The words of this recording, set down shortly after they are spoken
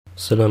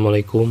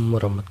Assalamualaikum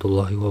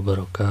warahmatullahi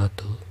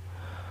wabarakatuh.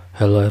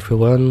 Hello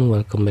everyone,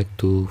 welcome back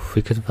to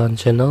FreeCAD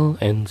channel,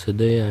 and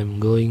today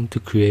I'm going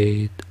to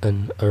create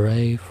an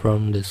array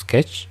from the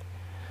sketch.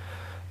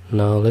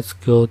 Now let's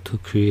go to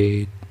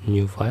create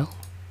new file.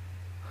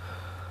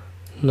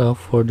 Now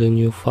for the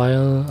new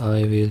file,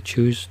 I will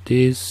choose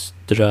this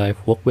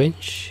drive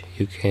workbench.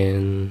 You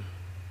can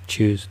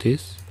choose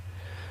this,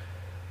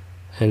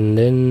 and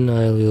then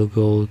I will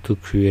go to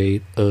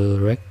create a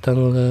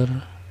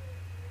rectangular.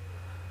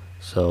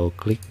 So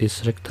click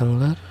this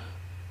rectangular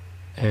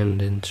and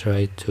then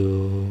try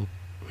to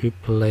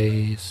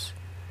replace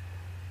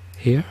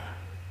here.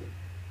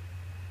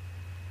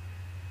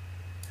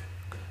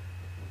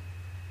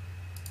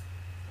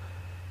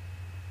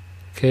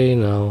 Okay,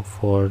 now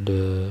for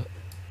the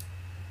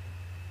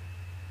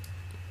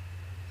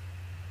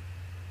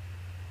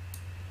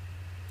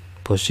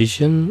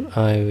position,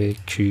 I will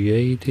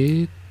create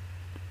it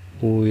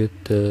with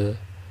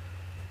the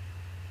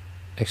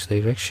X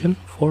direction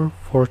for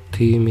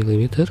 40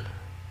 millimeter,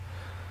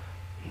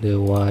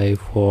 the Y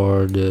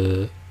for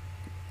the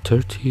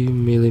 30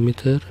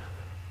 millimeter.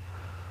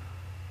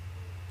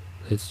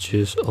 Let's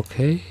choose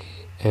OK,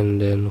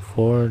 and then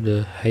for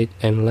the height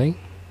and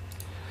length,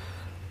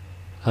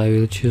 I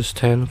will choose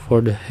 10 for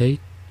the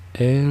height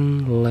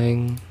and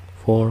length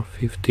for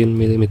 15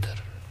 millimeter.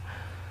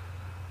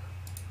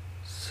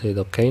 Say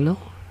OK now.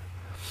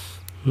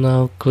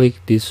 Now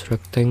click this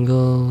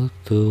rectangle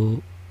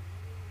to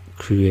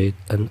create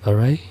an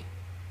array.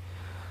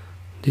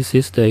 This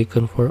is the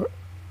icon for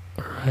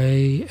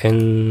array,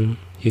 and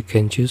you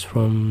can choose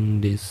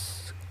from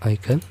this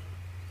icon.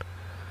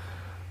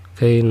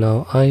 Okay,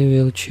 now I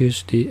will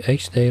choose the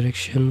X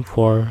direction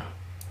for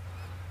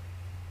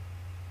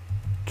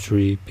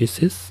 3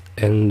 pieces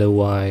and the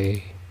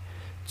Y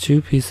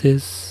 2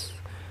 pieces,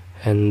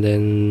 and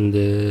then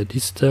the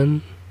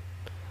distance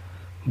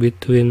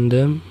between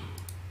them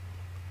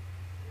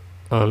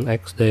on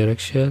X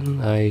direction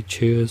I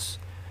choose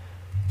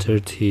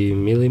 30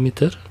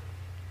 millimeter,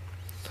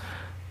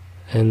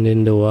 and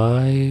in the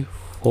Y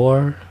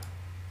for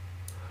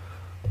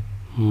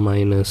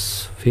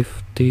minus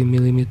 50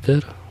 millimeter.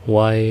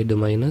 Why the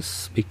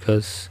minus?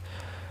 Because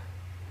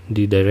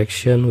the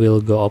direction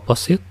will go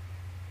opposite,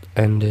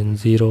 and then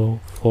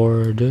 0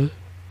 for the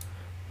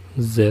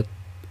Z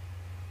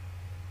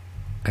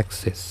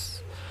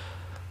axis.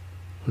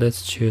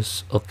 Let's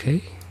choose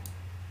OK.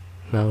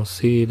 Now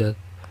see that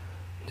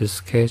the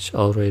sketch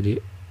already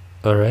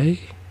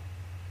array.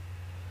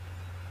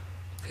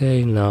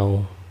 Okay,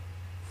 now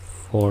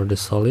for the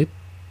solid,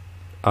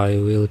 I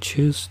will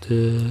choose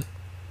the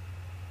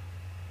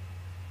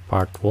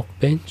part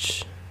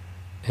workbench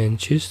and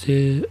choose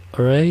the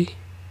array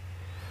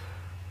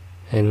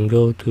and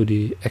go to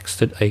the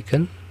extrude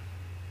icon.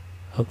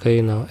 Okay,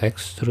 now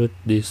extrude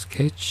the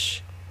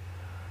sketch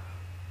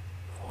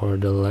for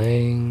the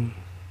length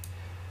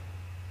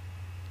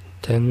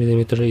 10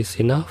 millimeter is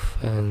enough,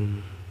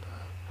 and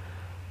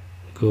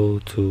go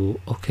to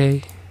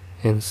OK,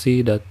 and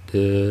see that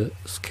the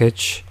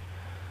sketch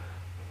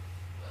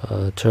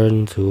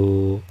turn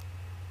to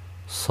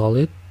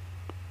solid.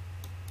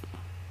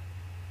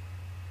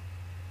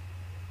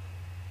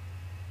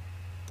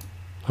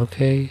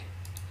 Okay,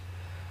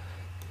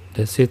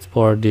 that's it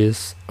for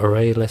this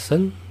array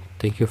lesson.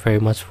 Thank you very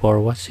much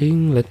for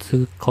watching. Let's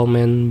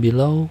comment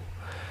below.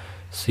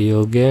 See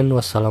you again.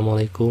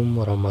 Wassalamualaikum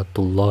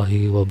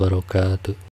warahmatullahi wabarakatuh.